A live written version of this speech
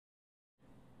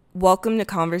Welcome to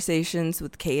Conversations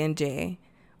with K and J.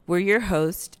 We're your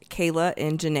hosts, Kayla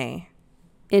and Janae.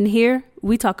 In here,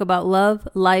 we talk about love,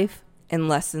 life, and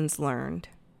lessons learned.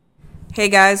 Hey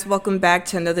guys, welcome back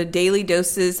to another daily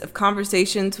doses of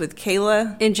Conversations with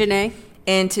Kayla and Janae.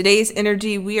 And today's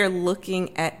energy, we are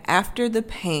looking at after the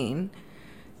pain.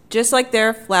 Just like there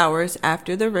are flowers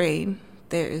after the rain,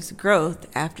 there is growth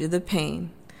after the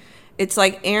pain. It's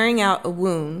like airing out a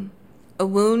wound. A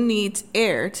wound needs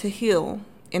air to heal,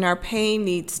 and our pain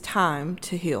needs time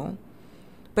to heal.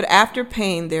 But after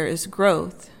pain, there is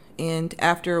growth, and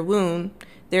after a wound,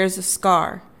 there is a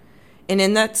scar. And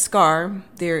in that scar,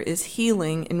 there is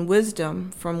healing and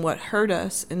wisdom from what hurt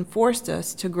us and forced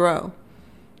us to grow.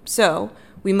 So,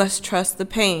 we must trust the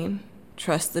pain,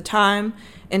 trust the time,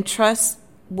 and trust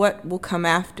what will come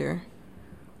after.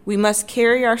 We must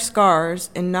carry our scars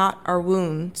and not our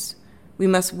wounds. We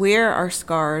must wear our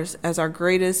scars as our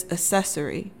greatest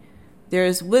accessory. There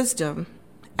is wisdom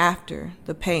after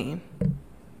the pain.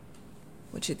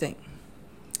 What you think?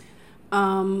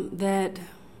 That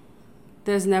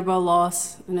there's never a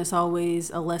loss, and it's always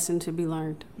a lesson to be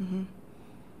learned. Mm-hmm.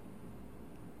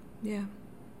 Yeah.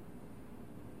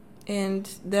 And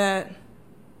that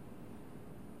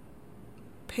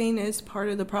pain is part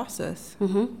of the process.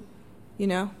 Mm-hmm. You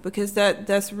know, because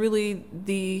that's really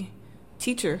the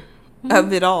teacher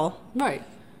of it all. Right.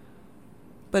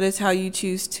 But it's how you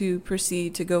choose to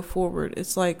proceed to go forward.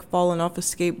 It's like falling off a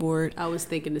skateboard. I was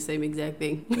thinking the same exact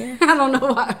thing. Yeah. I don't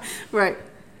know why. Right.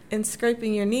 And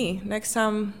scraping your knee. Next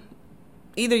time,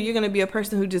 either you're going to be a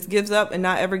person who just gives up and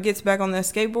not ever gets back on that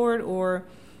skateboard, or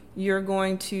you're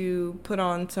going to put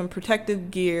on some protective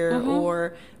gear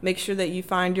or make sure that you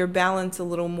find your balance a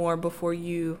little more before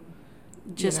you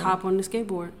just hop on the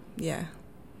skateboard. Yeah.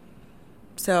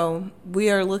 So we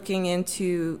are looking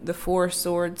into the Four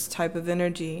Swords type of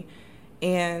energy.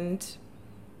 And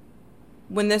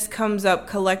when this comes up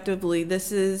collectively,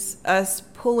 this is us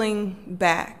pulling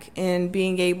back and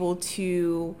being able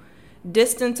to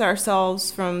distance ourselves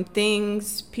from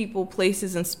things, people,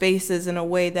 places, and spaces in a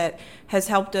way that has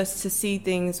helped us to see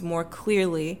things more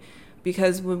clearly.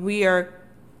 Because when we are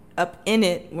up in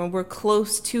it, when we're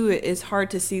close to it, it's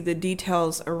hard to see the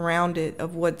details around it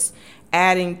of what's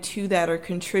adding to that or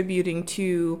contributing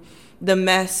to the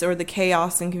mess or the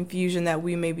chaos and confusion that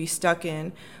we may be stuck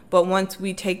in. But once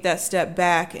we take that step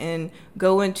back and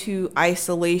go into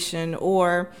isolation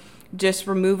or just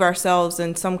remove ourselves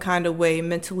in some kind of way,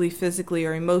 mentally, physically,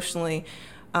 or emotionally,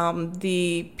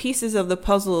 the pieces of the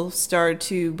puzzle start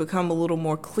to become a little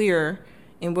more clear,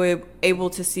 and we're able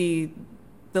to see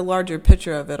the larger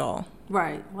picture of it all.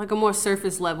 Right. Like a more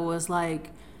surface level is like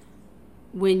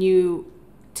when you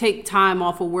take time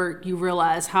off of work, you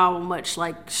realize how much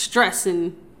like stress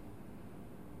and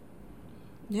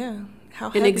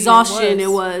how and exhaustion it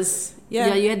was.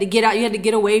 Yeah, you had to get out, you had to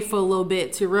get away for a little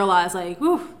bit to realize like,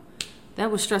 whew,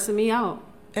 that was stressing me out.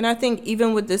 And I think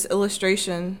even with this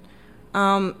illustration,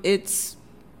 it's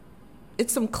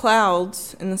some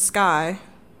clouds in the sky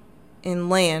and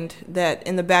land that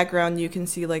in the background you can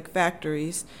see like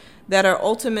factories that are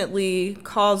ultimately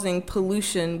causing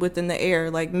pollution within the air,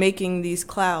 like making these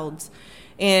clouds.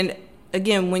 And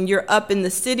again, when you're up in the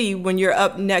city, when you're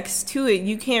up next to it,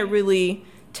 you can't really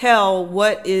tell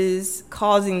what is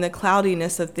causing the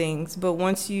cloudiness of things. But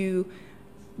once you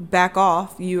back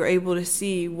off, you're able to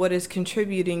see what is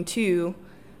contributing to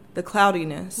the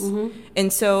cloudiness.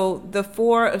 And so the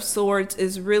Four of Swords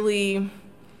is really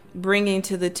bringing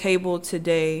to the table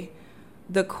today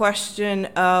the question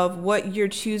of what you're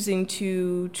choosing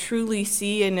to truly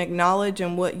see and acknowledge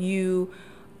and what you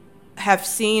have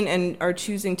seen and are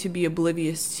choosing to be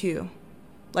oblivious to.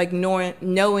 Like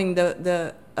knowing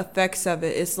the effects of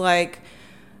it. It's like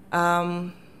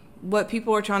what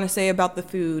people are trying to say about the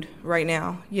food right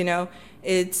now. You know,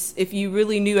 it's if you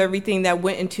really knew everything that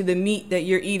went into the meat that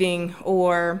you're eating,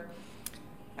 or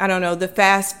I don't know, the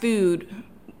fast food,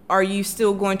 are you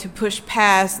still going to push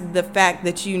past the fact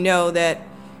that you know that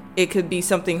it could be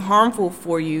something harmful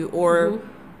for you, or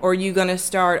are you going to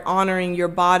start honoring your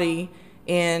body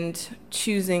and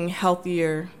choosing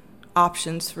healthier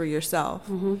options for yourself,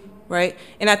 right?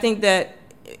 And I think that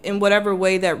in whatever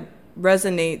way that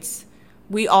resonates,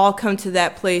 we all come to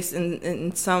that place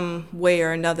in some way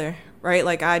or another, right?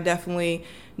 Like I definitely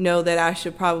know that I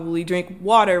should probably drink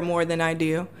water more than I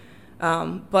do.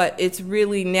 But it's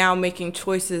really now making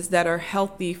choices that are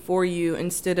healthy for you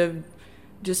instead of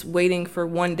just waiting for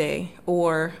one day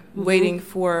or waiting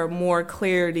for more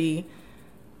clarity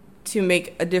to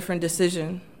make a different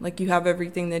decision. Like you have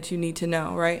everything that you need to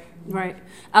know, right? Right.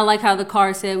 I like how the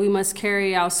card said we must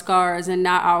carry our scars and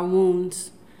not our wounds.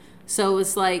 So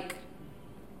it's like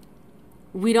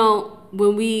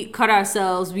when we cut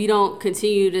ourselves, we don't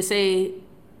continue to say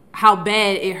how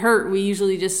bad it hurt. We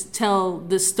usually just tell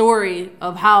the story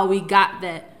of how we got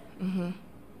that. Mm-hmm.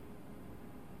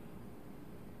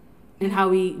 And how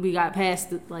we got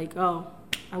past it, like, oh,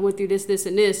 I went through this, this,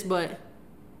 and this, but,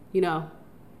 you know,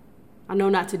 I know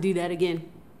not to do that again.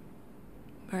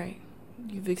 Right.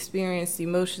 You've experienced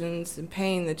emotions and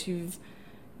pain that you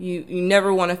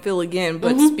never want to feel again,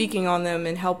 but mm-hmm. speaking on them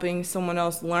and helping someone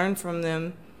else learn from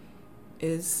them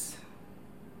is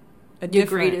your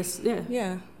greatest, yeah.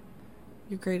 Yeah.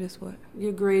 Your greatest what?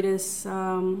 Your greatest,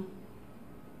 well,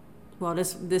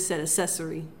 this said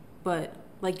accessory, but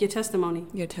like your testimony.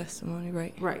 Your testimony,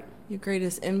 right. Right. Your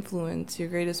greatest influence, your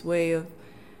greatest way of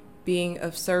being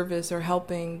of service or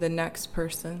helping the next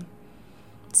person.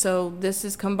 So this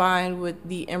is combined with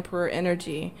the Emperor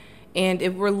energy. And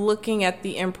if we're looking at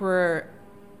the Emperor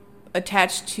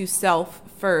attached to self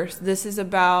first, this is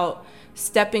about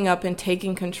stepping up and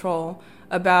taking control,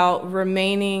 about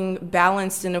remaining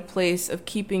balanced in a place of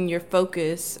keeping your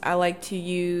focus. I like to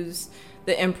use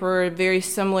the Emperor very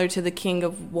similar to the King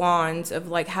of Wands, of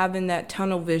like having that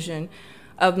tunnel vision,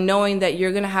 of knowing that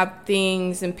you're going to have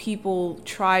things and people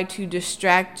try to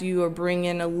distract you or bring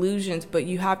in illusions, but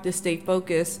you have to stay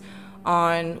focused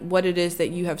on what it is that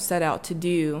you have set out to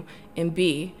do and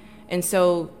be. And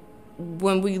so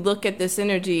when we look at this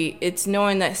energy, it's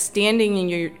knowing that standing in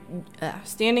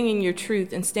your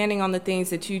truth and standing on the things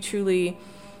that you truly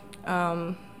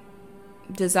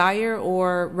desire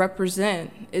or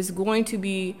represent is going to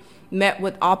be met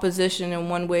with opposition in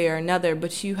one way or another,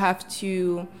 but you have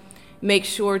to make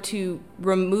sure to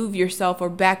remove yourself or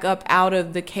back up out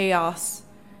of the chaos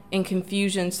and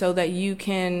confusion so that you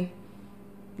can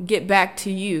get back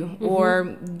to you, mm-hmm.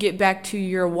 or get back to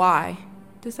your why.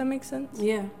 Does that make sense?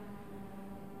 Yeah.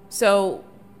 So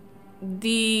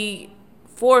the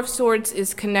Four of Swords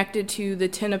is connected to the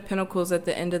Ten of Pentacles at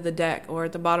the end of the deck or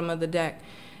at the bottom of the deck.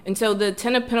 And so the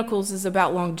Ten of Pentacles is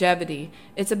about longevity.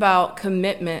 It's about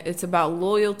commitment. It's about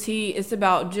loyalty. It's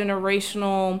about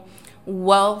generational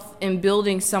wealth and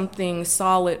building something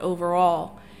solid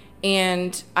overall.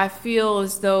 And I feel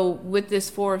as though with this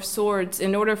Four of Swords,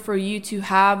 in order for you to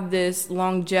have this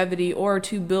longevity or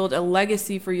to build a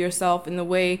legacy for yourself in the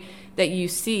way that you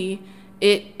see,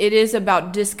 it is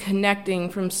about disconnecting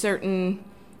from certain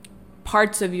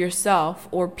parts of yourself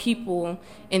or people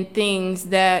and things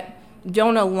that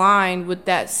don't align with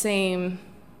that same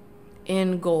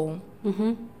end goal.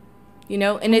 Mm-hmm. You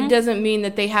know, and mm-hmm. it doesn't mean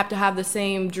that they have to have the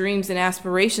same dreams and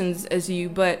aspirations as you,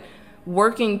 but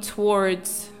working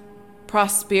towards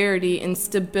prosperity and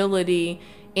stability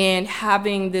and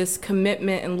having this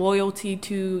commitment and loyalty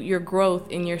to your growth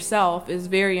in yourself is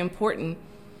very important.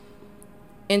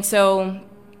 And so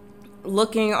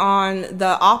looking on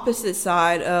the opposite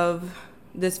side of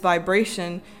this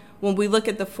vibration, when we look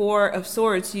at the Four of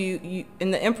Swords, you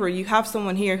in the Emperor, you have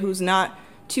someone here who's not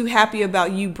too happy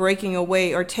about you breaking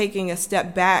away or taking a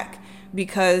step back,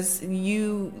 because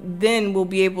you then will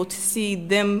be able to see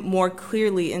them more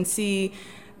clearly and see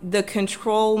the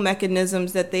control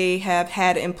mechanisms that they have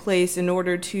had in place in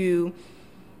order to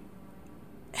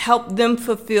help them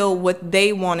fulfill what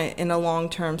they wanted in a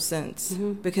long-term sense.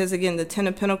 Mm-hmm. Because again, the Ten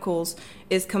of Pentacles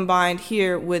is combined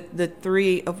here with the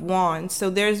Three of Wands. So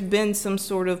there's been some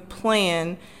sort of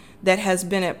plan that has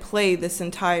been at play this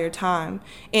entire time.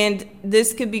 And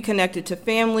this could be connected to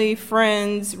family,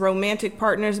 friends, romantic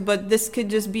partners, but this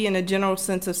could just be in a general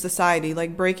sense of society,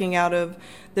 like breaking out of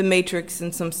the matrix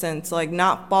in some sense, like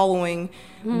not following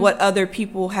what other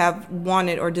people have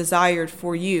wanted or desired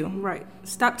for you. Right.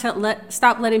 Stop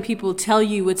letting people tell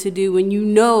you what to do when you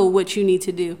know what you need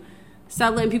to do.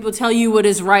 Stop letting people tell you what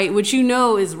is right, what you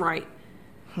know is right.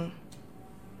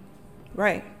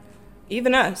 Right.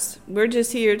 Even us, we're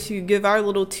just here to give our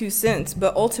little 2 cents,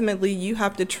 but ultimately you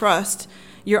have to trust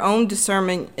your own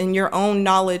discernment and your own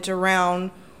knowledge around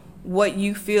what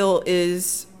you feel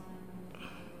is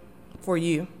for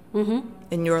you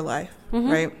in your life,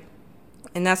 right?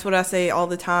 And that's what I say all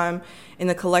the time in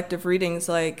the collective readings,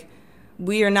 like,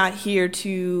 we are not here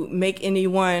to make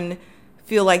anyone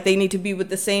feel like they need to be with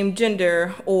the same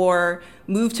gender or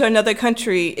move to another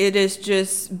country. It is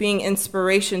just being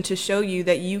inspiration to show you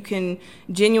that you can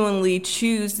genuinely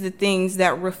choose the things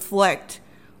that reflect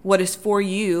what is for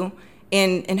you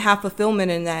and have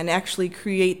fulfillment in that and actually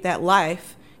create that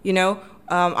life. You know,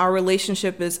 our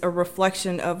relationship is a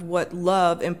reflection of what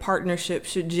love and partnership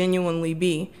should genuinely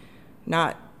be,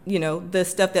 not, you know, the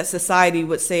stuff that society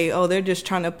would say, oh, they're just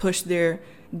trying to push their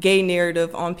gay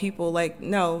narrative on people. Like,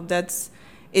 no,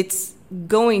 it's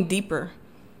going deeper.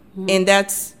 And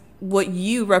that's what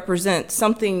you represent,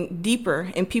 something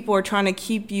deeper, and people are trying to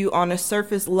keep you on a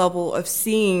surface level of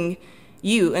seeing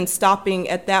you and stopping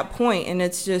at that point. And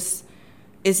it's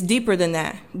deeper than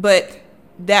that. But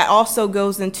that also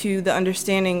goes into the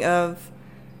understanding of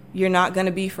you're not going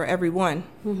to be for everyone,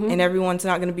 and everyone's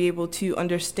not going to be able to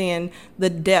understand the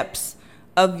depths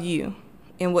of you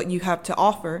and what you have to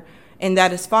offer. And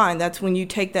that is fine. That's when you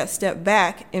take that step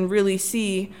back and really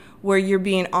see where you're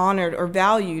being honored or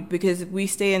valued. Because if we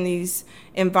stay in these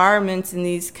environments and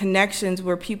these connections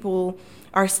where people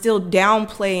are still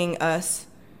downplaying us,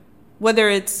 whether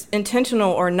it's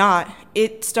intentional or not,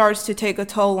 it starts to take a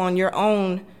toll on your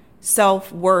own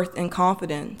self-worth and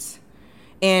confidence.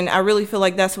 And I really feel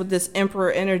like that's what this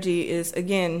Emperor energy is,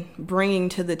 again, bringing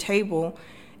to the table,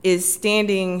 is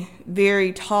standing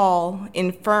very tall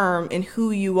and firm in who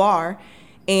you are,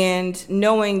 and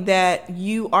knowing that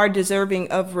you are deserving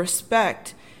of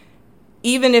respect,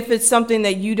 even if it's something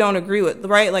that you don't agree with,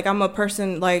 right? Like, I'm a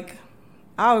person, like,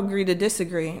 I'll agree to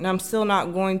disagree, and I'm still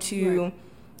not going to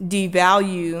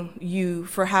devalue you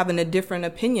for having a different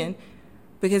opinion,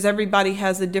 because everybody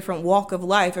has a different walk of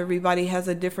life. Everybody has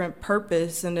a different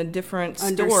purpose and a different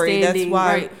story. That's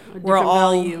why we're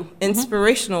all value.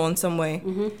 Inspirational in some way.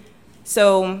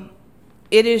 So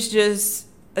it is just,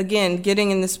 again, getting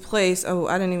in this place. Oh,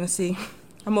 I didn't even see.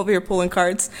 I'm over here pulling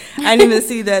cards. I didn't even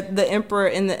see that the Emperor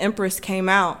and the Empress came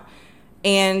out.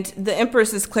 And the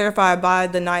Empress is clarified by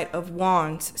the Knight of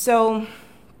Wands. So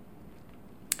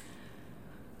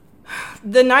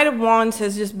the Knight of Wands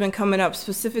has just been coming up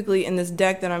specifically in this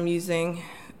deck that I'm using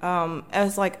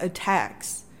as like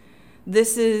attacks.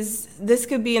 This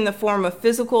could be in the form of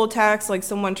physical attacks, like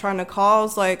someone trying to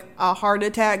cause like a heart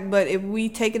attack. But if we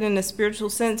take it in a spiritual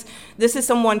sense, this is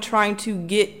someone trying to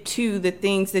get to the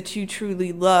things that you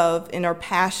truly love and are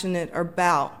passionate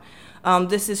about.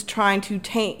 This is trying to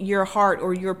taint your heart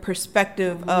or your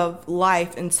perspective of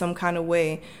life in some kind of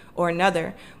way or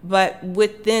another. But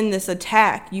within this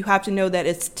attack, you have to know that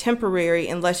it's temporary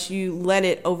unless you let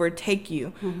it overtake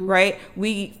you, right?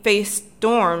 We face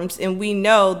storms, and we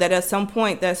know that at some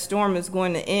point that storm is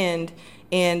going to end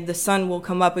and the sun will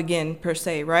come up again, per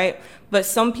se, right? But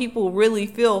some people really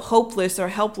feel hopeless or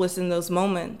helpless in those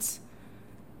moments.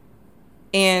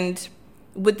 And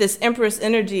with this Empress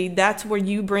energy, that's where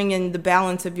you bring in the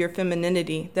balance of your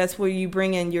femininity. That's where you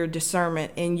bring in your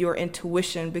discernment and your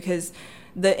intuition, because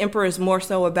the Emperor is more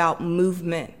so about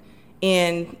movement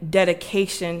and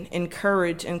dedication and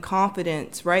courage and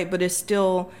confidence, right? But it's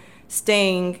still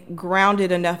staying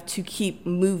grounded enough to keep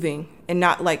moving and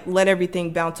not like let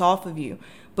everything bounce off of you.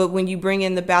 But when you bring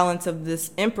in the balance of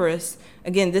this Empress,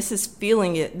 again, this is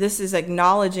feeling it, this is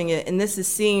acknowledging it, and this is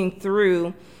seeing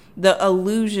through the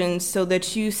illusions so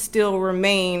that you still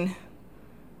remain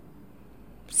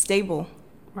stable.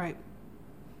 Right.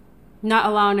 Not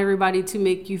allowing everybody to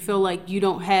make you feel like you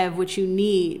don't have what you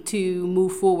need to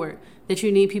move forward, that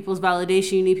you need people's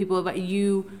validation, you need people about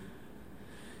you.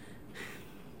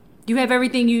 You have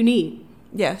everything you need.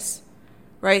 Yes.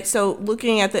 Right. So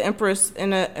looking at the Empress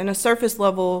in a surface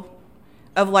level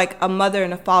of like a mother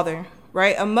and a father,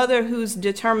 right? A mother who's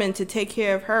determined to take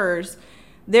care of hers.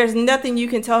 There's nothing you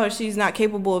can tell her she's not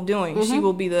capable of doing. She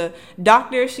will be the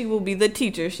doctor. She will be the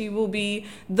teacher. She will be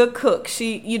the cook.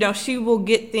 She will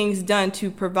get things done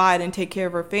to provide and take care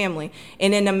of her family.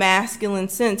 And in a masculine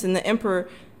sense, in the Emperor,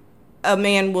 a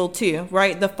man will too,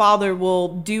 right? The father will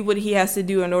do what he has to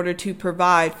do in order to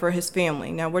provide for his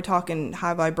family. Now, we're talking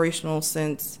high vibrational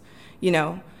sense,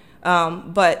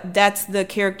 but that's the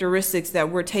characteristics that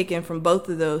we're taking from both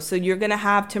of those. So you're going to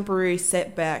have temporary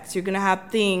setbacks. You're going to have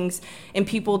things and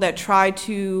people that try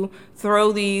to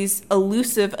throw these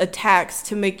elusive attacks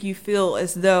to make you feel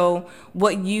as though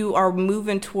what you are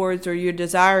moving towards or you're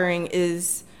desiring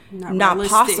is not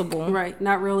possible. Right,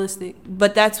 not realistic.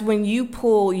 But that's when you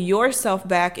pull yourself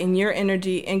back in your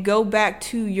energy and go back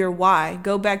to your why.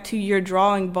 Go back to your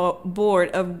drawing board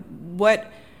of what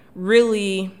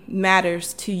really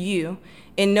matters to you,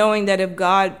 and knowing that if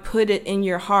God put it in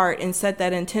your heart and set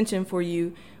that intention for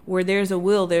you, where there's a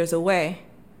will, there's a way.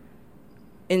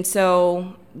 And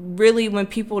so really when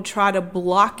people try to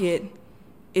block it,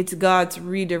 it's God's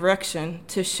redirection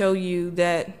to show you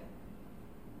that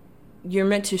you're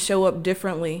meant to show up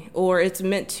differently, or it's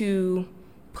meant to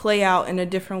play out in a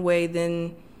different way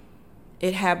than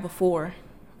it had before,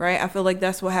 right? I feel like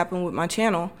that's what happened with my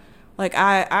channel. Like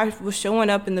I was showing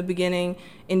up in the beginning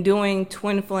and doing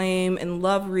twin flame and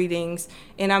love readings.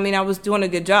 And I mean, I was doing a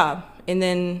good job, and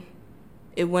then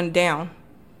it went down.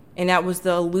 And that was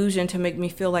the illusion to make me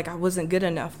feel like I wasn't good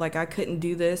enough. Like I couldn't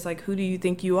do this. Like, who do you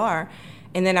think you are?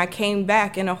 And then I came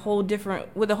back with a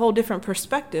whole different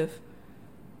perspective.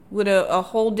 with a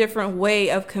whole different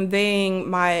way of conveying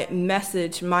my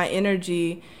message, my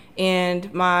energy,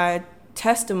 and my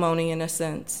testimony in a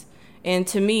sense. And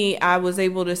to me, I was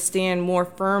able to stand more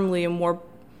firmly and more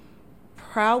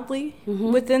proudly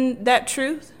within that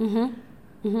truth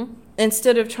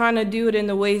instead of trying to do it in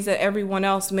the ways that everyone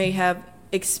else may have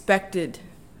expected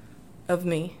of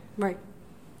me. Right.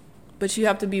 But you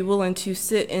have to be willing to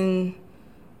sit in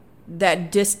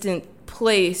that distant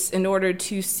place in order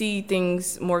to see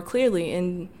things more clearly.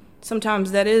 And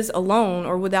sometimes that is alone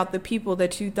or without the people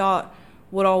that you thought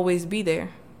would always be there.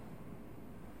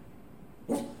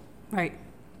 Right.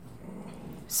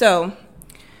 So,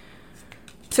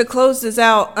 to close this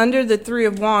out, under the Three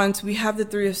of Wands, we have the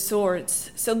Three of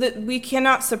Swords. So that we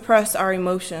cannot suppress our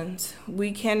emotions.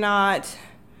 We cannot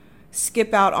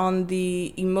skip out on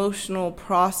the emotional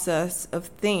process of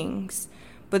things.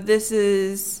 But this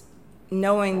is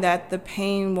knowing that the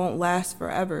pain won't last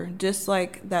forever, just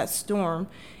like that storm.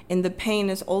 And the pain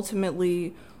is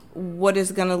ultimately what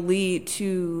is going to lead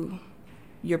to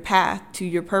your path, to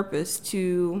your purpose,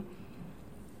 to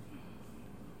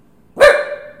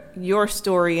your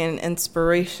story and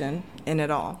inspiration in it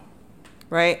all,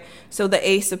 right? So the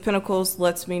Ace of Pentacles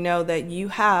lets me know that you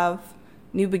have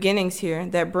new beginnings here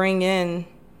that bring in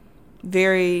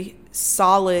very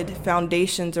solid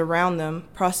foundations around them,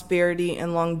 prosperity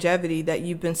and longevity that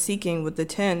you've been seeking with the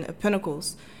 10 of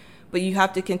Pentacles. But you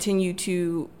have to continue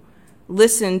to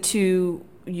listen to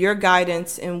your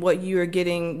guidance and what you are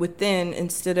getting within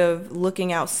instead of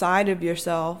looking outside of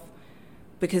yourself,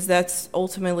 because that's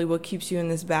ultimately what keeps you in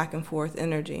this back and forth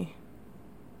energy.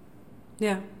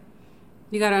 Yeah.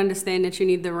 You got to understand that you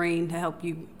need the rain to help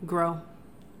you grow,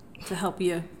 to help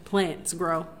your plants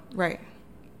grow. Right.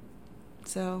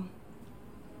 So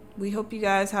we hope you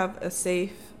guys have a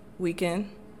safe weekend.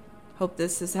 Hope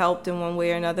this has helped in one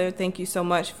way or another. Thank you so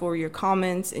much for your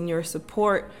comments and your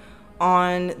support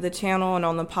on the channel and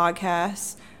on the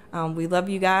podcast. We love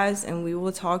you guys, and we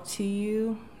will talk to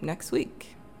you next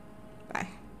week. Bye.